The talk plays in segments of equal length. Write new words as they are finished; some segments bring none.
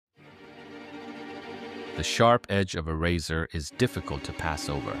The sharp edge of a razor is difficult to pass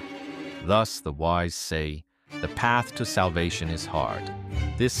over. Thus, the wise say, "The path to salvation is hard."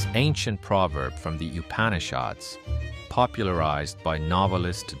 This ancient proverb from the Upanishads, popularized by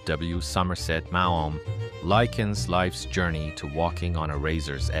novelist W. Somerset Maugham, likens life's journey to walking on a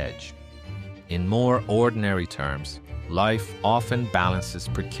razor's edge. In more ordinary terms, life often balances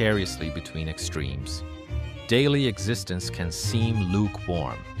precariously between extremes. Daily existence can seem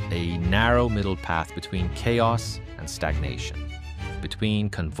lukewarm, a narrow middle path between chaos and stagnation, between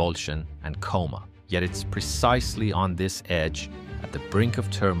convulsion and coma. Yet it's precisely on this edge, at the brink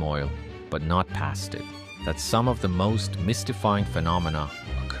of turmoil, but not past it, that some of the most mystifying phenomena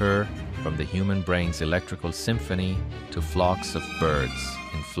occur, from the human brain's electrical symphony to flocks of birds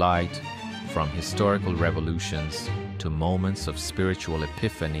in flight, from historical revolutions to moments of spiritual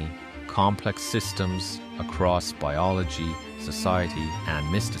epiphany. Complex systems across biology, society, and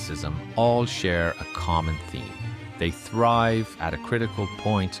mysticism all share a common theme. They thrive at a critical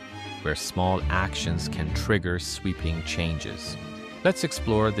point where small actions can trigger sweeping changes. Let's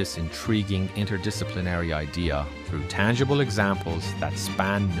explore this intriguing interdisciplinary idea through tangible examples that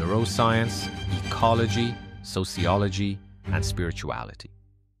span neuroscience, ecology, sociology, and spirituality.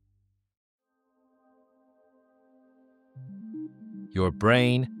 Your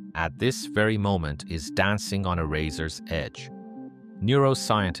brain, at this very moment, is dancing on a razor's edge.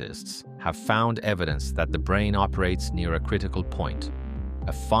 Neuroscientists have found evidence that the brain operates near a critical point,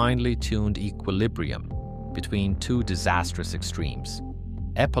 a finely tuned equilibrium between two disastrous extremes: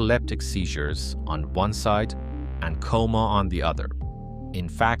 epileptic seizures on one side and coma on the other. In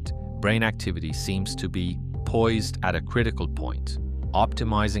fact, brain activity seems to be poised at a critical point,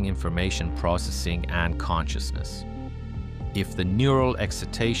 optimizing information processing and consciousness. If the neural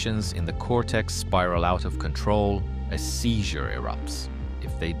excitations in the cortex spiral out of control, a seizure erupts.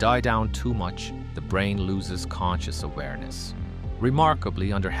 If they die down too much, the brain loses conscious awareness.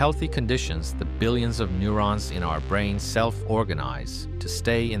 Remarkably, under healthy conditions, the billions of neurons in our brain self-organize to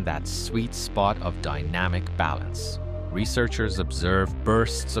stay in that sweet spot of dynamic balance. Researchers observe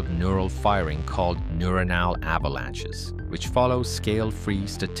bursts of neural firing called neuronal avalanches, which follow scale-free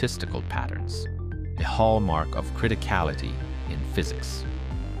statistical patterns, a hallmark of criticality in physics.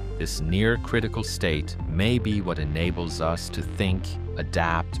 This near-critical state may be what enables us to think,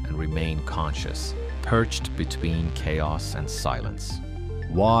 adapt, and remain conscious, perched between chaos and silence.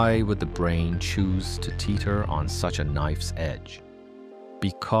 Why would the brain choose to teeter on such a knife's edge?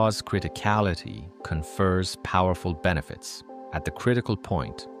 Because criticality confers powerful benefits. At the critical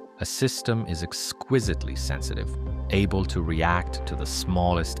point, a system is exquisitely sensitive, able to react to the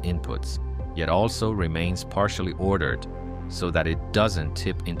smallest inputs, yet also remains partially ordered so that it doesn't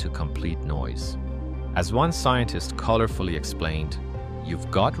tip into complete noise. As one scientist colorfully explained, you've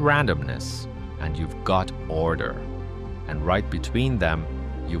got randomness and you've got order, and right between them,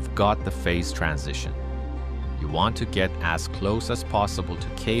 you've got the phase transition. You want to get as close as possible to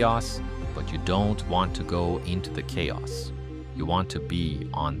chaos, but you don't want to go into the chaos. You want to be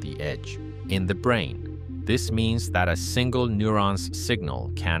on the edge. In the brain, this means that a single neuron's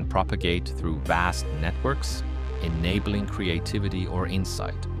signal can propagate through vast networks, enabling creativity or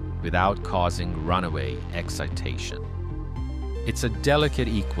insight without causing runaway excitation. It's a delicate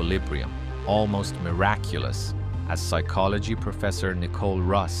equilibrium, almost miraculous, as psychology professor Nicole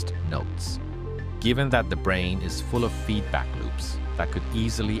Rust notes. Given that the brain is full of feedback loops that could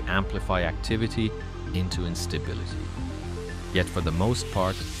easily amplify activity into instability. Yet for the most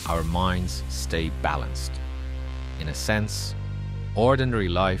part, our minds stay balanced. In a sense, ordinary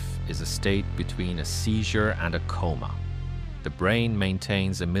life is a state between a seizure and a coma. The brain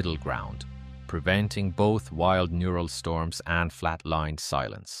maintains a middle ground, preventing both wild neural storms and flatlined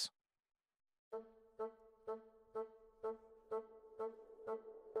silence.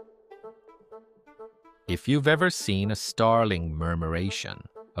 If you've ever seen a starling murmuration,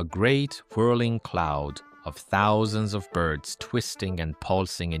 a great whirling cloud of thousands of birds twisting and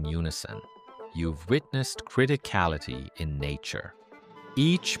pulsing in unison, you've witnessed criticality in nature.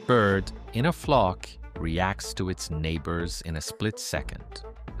 Each bird in a flock reacts to its neighbors in a split second,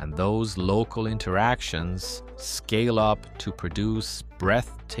 and those local interactions scale up to produce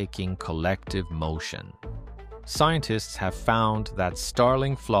breathtaking collective motion. Scientists have found that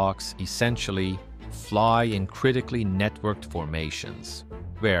starling flocks essentially fly in critically networked formations,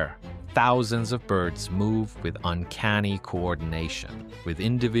 where thousands of birds move with uncanny coordination, with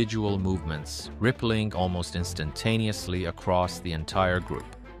individual movements rippling almost instantaneously across the entire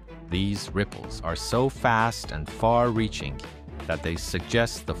group. These ripples are so fast and far-reaching that they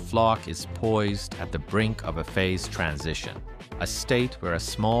suggest the flock is poised at the brink of a phase transition, a state where a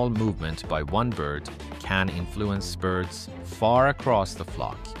small movement by one bird can influence birds far across the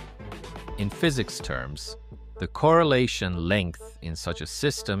flock. In physics terms, the correlation length in such a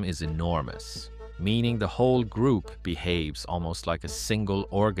system is enormous, meaning the whole group behaves almost like a single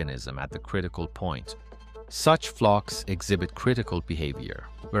organism at the critical point. Such flocks exhibit critical behavior,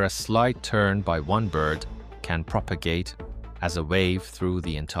 where a slight turn by one bird can propagate as a wave through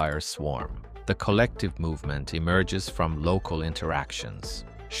the entire swarm. The collective movement emerges from local interactions,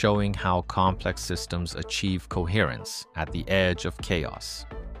 showing how complex systems achieve coherence at the edge of chaos.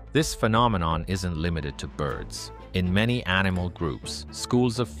 This phenomenon isn't limited to birds. In many animal groups,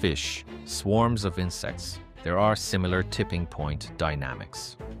 schools of fish, swarms of insects, there are similar tipping point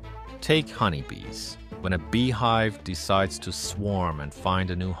dynamics. Take honeybees. When a beehive decides to swarm and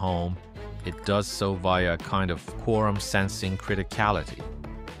find a new home, it does so via a kind of quorum-sensing criticality.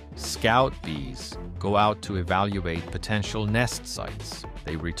 Scout bees go out to evaluate potential nest sites.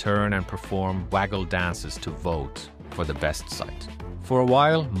 They return and perform waggle dances to vote for the best site. For a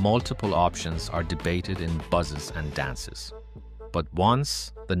while, multiple options are debated in buzzes and dances. But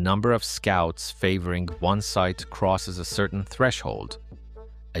once the number of scouts favoring one site crosses a certain threshold,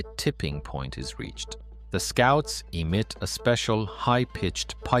 a tipping point is reached. The scouts emit a special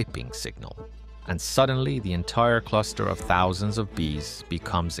high-pitched piping signal, and suddenly the entire cluster of thousands of bees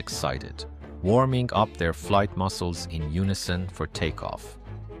becomes excited, warming up their flight muscles in unison for takeoff.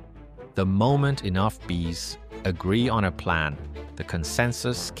 The moment enough bees agree on a plan, the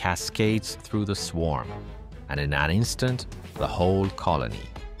consensus cascades through the swarm, and in an instant, the whole colony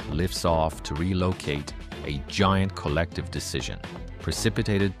lifts off to relocate, a giant collective decision,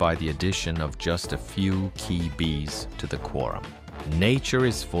 precipitated by the addition of just a few key bees to the quorum. Nature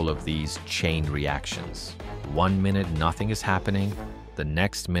is full of these chain reactions. 1 minute nothing is happening, the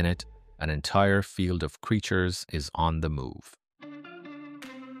next minute an entire field of creatures is on the move.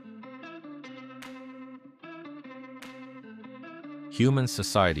 Human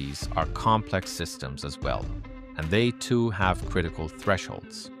societies are complex systems as well, and they too have critical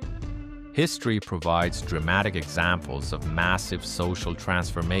thresholds. History provides dramatic examples of massive social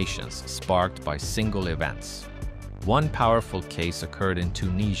transformations sparked by single events. One powerful case occurred in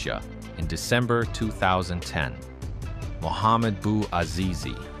Tunisia in December 2010. Mohamed Bou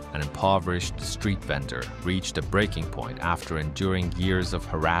Azizi, an impoverished street vendor, reached a breaking point after enduring years of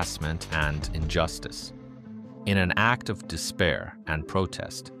harassment and injustice. In an act of despair and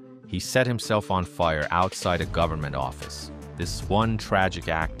protest, he set himself on fire outside a government office. This one tragic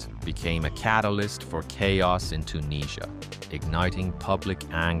act became a catalyst for chaos in Tunisia, igniting public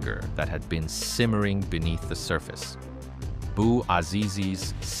anger that had been simmering beneath the surface. Bou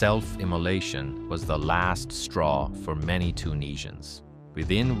Azizi's self-immolation was the last straw for many Tunisians.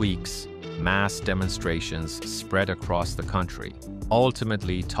 Within weeks, mass demonstrations spread across the country,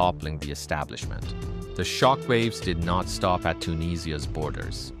 ultimately toppling the establishment. The shockwaves did not stop at Tunisia's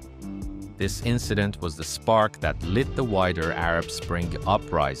borders. This incident was the spark that lit the wider Arab Spring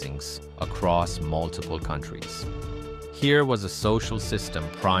uprisings across multiple countries. Here was a social system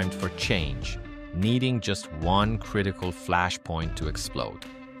primed for change, needing just one critical flashpoint to explode.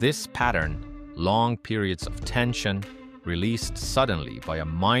 This pattern, long periods of tension, released suddenly by a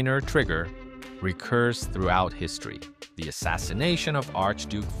minor trigger, recurs throughout history. The assassination of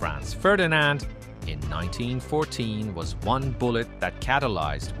Archduke Franz Ferdinand in 1914 was one bullet that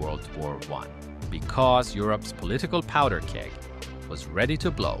catalyzed World War I. Because Europe's political powder keg was ready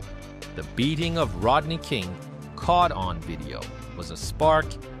to blow, the beating of Rodney King, caught on video, was a spark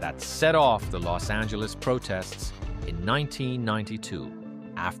that set off the Los Angeles protests in 1992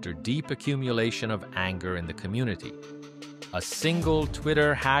 after deep accumulation of anger in the community. A single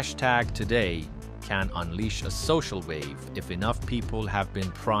Twitter hashtag today can unleash a social wave if enough people have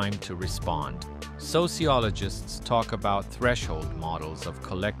been primed to respond. Sociologists talk about threshold models of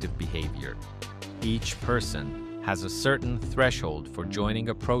collective behavior. Each person has a certain threshold for joining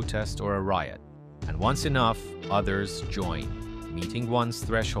a protest or a riot, and once enough, others join. Meeting one's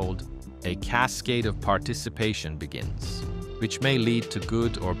threshold, a cascade of participation begins, which may lead to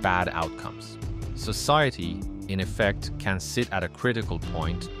good or bad outcomes. Society, in effect, can sit at a critical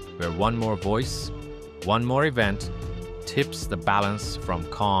point where one more voice, one more event, tips the balance from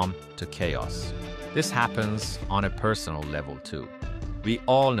calm to chaos. This happens on a personal level too. We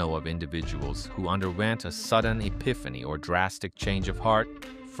all know of individuals who underwent a sudden epiphany or drastic change of heart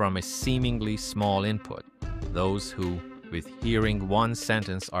from a seemingly small input. Those who, with hearing one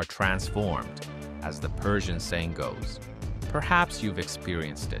sentence, are transformed, as the Persian saying goes. Perhaps you've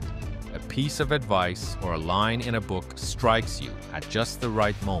experienced it. A piece of advice or a line in a book strikes you at just the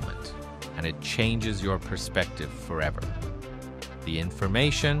right moment, and it changes your perspective forever. The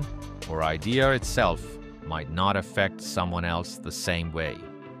information or idea itself might not affect someone else the same way,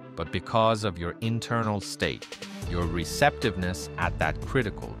 but because of your internal state, your receptiveness at that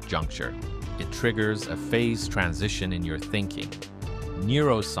critical juncture, it triggers a phase transition in your thinking.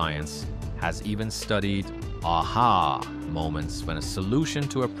 Neuroscience has even studied aha moments when a solution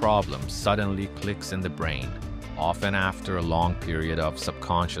to a problem suddenly clicks in the brain, often after a long period of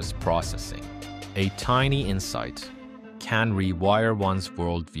subconscious processing. A tiny insight can rewire one's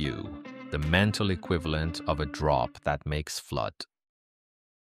worldview, the mental equivalent of a drop that makes flood.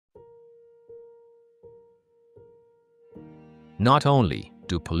 Not only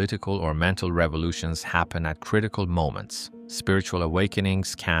do political or mental revolutions happen at critical moments, spiritual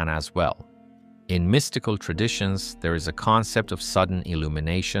awakenings can as well. In mystical traditions, there is a concept of sudden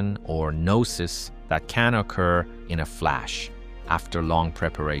illumination or gnosis that can occur in a flash after long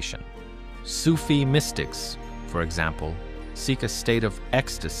preparation. Sufi mystics, for example, seek a state of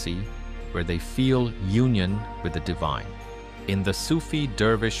ecstasy where they feel union with the divine. In the Sufi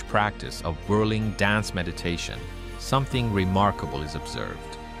dervish practice of whirling dance meditation, something remarkable is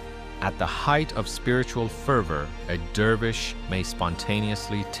observed. At the height of spiritual fervor, a dervish may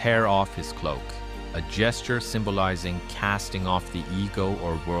spontaneously tear off his cloak, a gesture symbolizing casting off the ego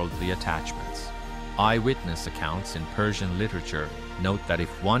or worldly attachments. Eyewitness accounts in Persian literature note that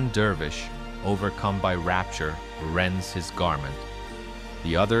if one dervish, overcome by rapture, rends his garment,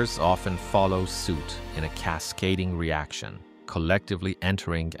 the others often follow suit in a cascading reaction, collectively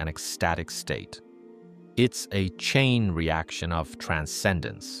entering an ecstatic state. It's a chain reaction of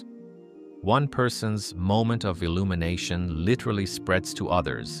transcendence. One person's moment of illumination literally spreads to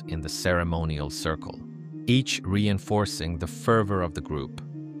others in the ceremonial circle, each reinforcing the fervor of the group.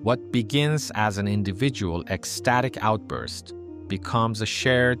 What begins as an individual ecstatic outburst becomes a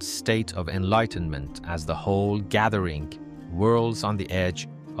shared state of enlightenment as the whole gathering whirls on the edge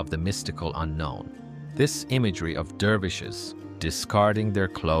of the mystical unknown. This imagery of dervishes discarding their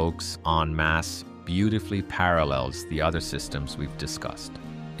cloaks en masse beautifully parallels the other systems we've discussed.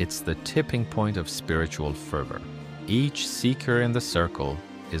 It's the tipping point of spiritual fervor. Each seeker in the circle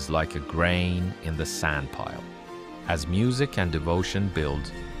is like a grain in the sand pile. As music and devotion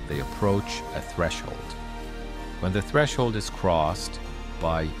build, they approach a threshold. When the threshold is crossed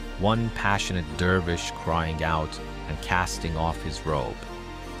by one passionate dervish crying out and casting off his robe,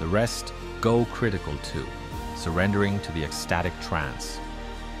 the rest go critical too, surrendering to the ecstatic trance.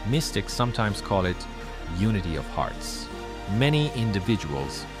 Mystics sometimes call it unity of hearts, many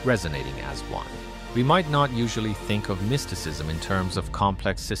individuals resonating as one. We might not usually think of mysticism in terms of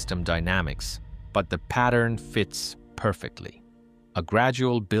complex system dynamics, but the pattern fits perfectly. A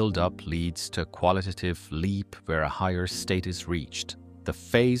gradual build-up leads to a qualitative leap where a higher state is reached. The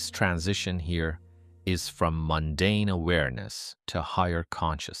phase transition here is from mundane awareness to higher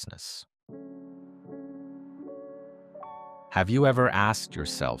consciousness. Have you ever asked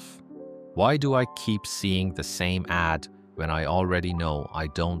yourself, why do I keep seeing the same ad when I already know I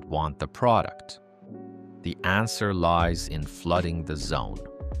don't want the product? The answer lies in flooding the zone.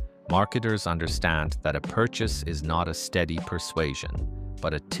 Marketers understand that a purchase is not a steady persuasion,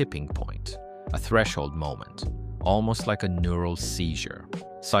 but a tipping point, a threshold moment, almost like a neural seizure.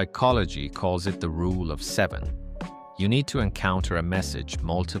 Psychology calls it the rule of 7. You need to encounter a message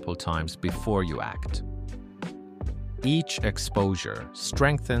multiple times before you act. Each exposure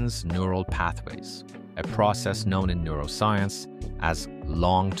strengthens neural pathways, a process known in neuroscience as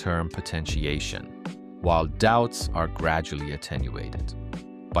long-term potentiation, while doubts are gradually attenuated.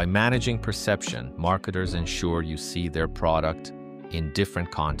 By managing perception, marketers ensure you see their product in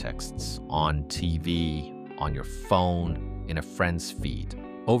different contexts, on TV, on your phone, in a friend's feed.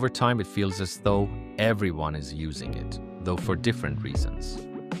 Over time, it feels as though everyone is using it, though for different reasons.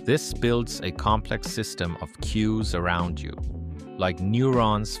 This builds a complex system of cues around you. Like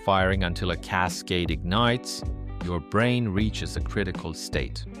neurons firing until a cascade ignites, your brain reaches a critical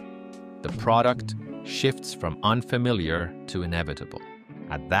state. The product shifts from unfamiliar to inevitable.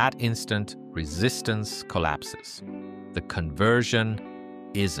 At that instant, resistance collapses. The conversion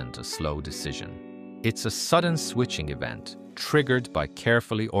isn't a slow decision. It's a sudden switching event, triggered by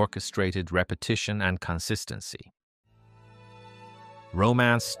carefully orchestrated repetition and consistency.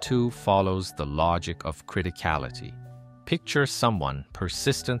 Romance, too, follows the logic of criticality. Picture someone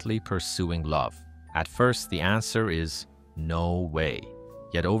persistently pursuing love. At first, the answer is no way.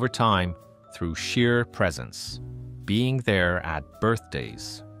 Yet over time, through sheer presence, being there at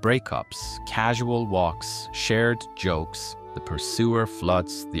birthdays, breakups, casual walks, shared jokes, the pursuer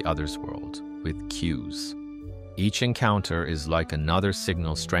floods the other's world with cues. Each encounter is like another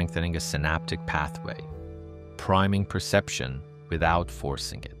signal strengthening a synaptic pathway, priming perception without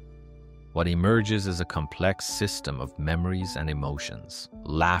forcing it. What emerges is a complex system of memories and emotions,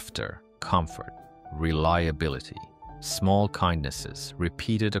 laughter, comfort, reliability, small kindnesses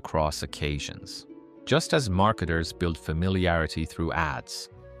repeated across occasions. Just as marketers build familiarity through ads,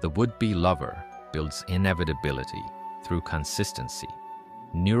 the would-be lover builds inevitability through consistency.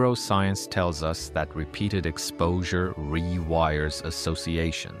 Neuroscience tells us that repeated exposure rewires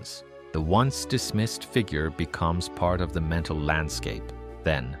associations. The once dismissed figure becomes part of the mental landscape.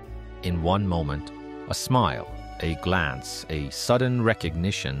 Then, in one moment, a smile, a glance, a sudden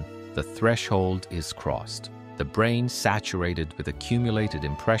recognition, the threshold is crossed. The brain, saturated with accumulated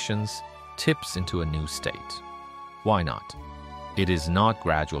impressions, tips into a new state. Why not? It is not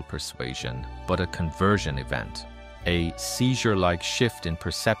gradual persuasion, but a conversion event. A seizure-like shift in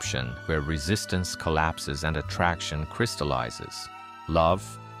perception where resistance collapses and attraction crystallizes.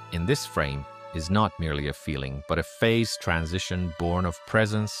 Love, in this frame, is not merely a feeling, but a phase transition born of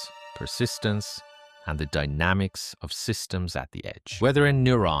presence, persistence, and the dynamics of systems at the edge. Whether in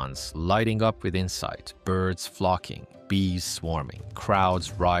neurons lighting up with insight, birds flocking, bees swarming,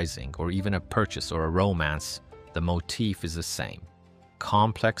 crowds rising, or even a purchase or a romance, the motif is the same.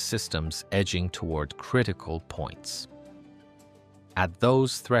 Complex systems edging toward critical points. At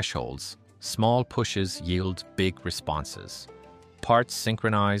those thresholds, small pushes yield big responses. Parts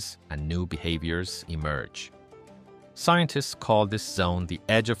synchronize and new behaviors emerge. Scientists call this zone the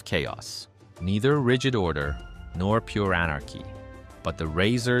edge of chaos, neither rigid order nor pure anarchy, but the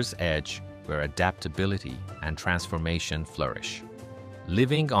razor's edge where adaptability and transformation flourish.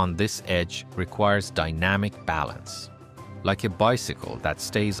 Living on this edge requires dynamic balance. Like a bicycle that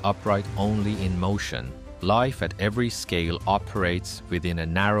stays upright only in motion, life at every scale operates within a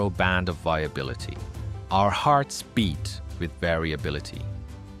narrow band of viability. Our hearts beat with variability.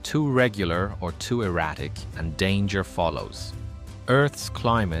 Too regular or too erratic, and danger follows. Earth's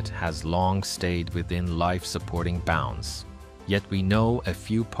climate has long stayed within life-supporting bounds, yet we know a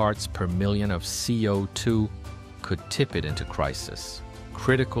few parts per million of CO2 could tip it into crisis.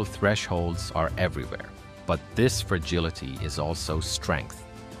 Critical thresholds are everywhere. But this fragility is also strength.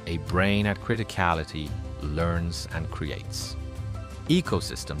 A brain at criticality learns and creates.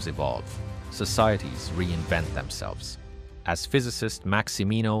 Ecosystems evolve. Societies reinvent themselves. As physicist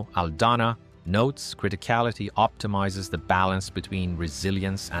Maximino Aldana notes, criticality optimizes the balance between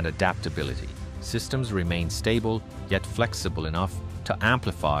resilience and adaptability. Systems remain stable, yet flexible enough to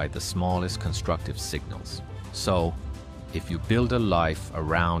amplify the smallest constructive signals. So, if you build a life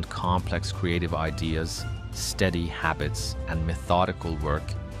around complex creative ideas, steady habits, and methodical work,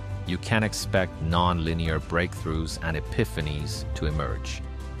 you can expect non-linear breakthroughs and epiphanies to emerge.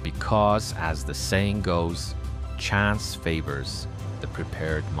 Because, as the saying goes, chance favors the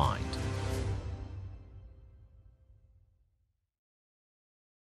prepared mind.